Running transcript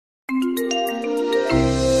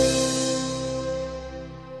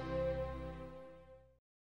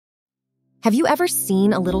Have you ever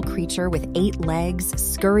seen a little creature with 8 legs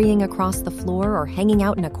scurrying across the floor or hanging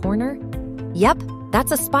out in a corner? Yep,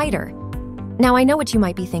 that's a spider. Now I know what you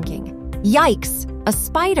might be thinking. Yikes, a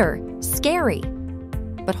spider, scary.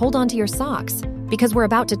 But hold on to your socks, because we're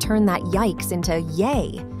about to turn that yikes into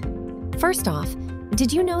yay. First off,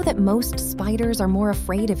 did you know that most spiders are more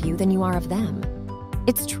afraid of you than you are of them?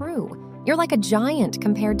 It's true. You're like a giant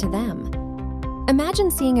compared to them. Imagine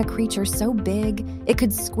seeing a creature so big, it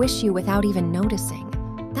could squish you without even noticing.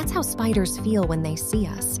 That's how spiders feel when they see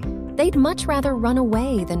us. They'd much rather run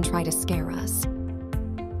away than try to scare us.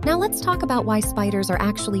 Now let's talk about why spiders are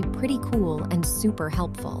actually pretty cool and super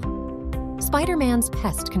helpful. Spider-Man's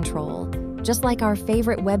pest control. Just like our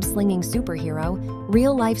favorite web-slinging superhero,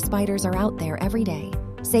 real-life spiders are out there every day,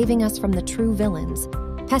 saving us from the true villains.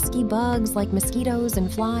 Pesky bugs like mosquitoes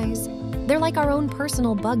and flies. They're like our own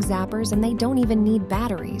personal bug zappers, and they don't even need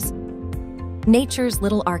batteries. Nature's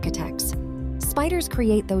little architects. Spiders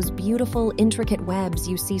create those beautiful, intricate webs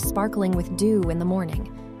you see sparkling with dew in the morning.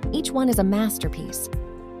 Each one is a masterpiece.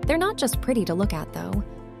 They're not just pretty to look at, though.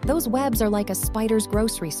 Those webs are like a spider's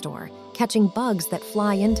grocery store, catching bugs that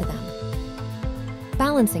fly into them.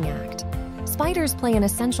 Balancing act. Spiders play an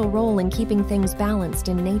essential role in keeping things balanced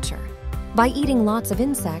in nature. By eating lots of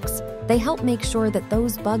insects, they help make sure that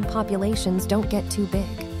those bug populations don't get too big.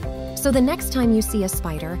 So the next time you see a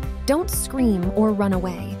spider, don't scream or run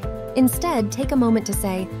away. Instead, take a moment to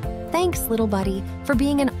say, "Thanks, little buddy, for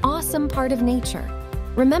being an awesome part of nature."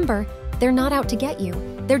 Remember, they're not out to get you.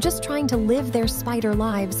 They're just trying to live their spider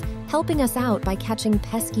lives, helping us out by catching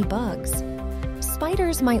pesky bugs.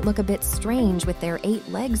 Spiders might look a bit strange with their 8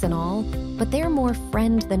 legs and all, but they're more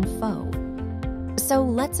friend than foe. So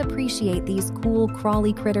let's appreciate these cool,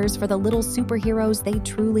 crawly critters for the little superheroes they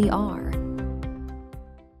truly are.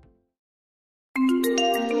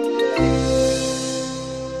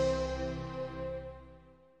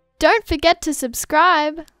 Don't forget to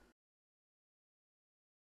subscribe.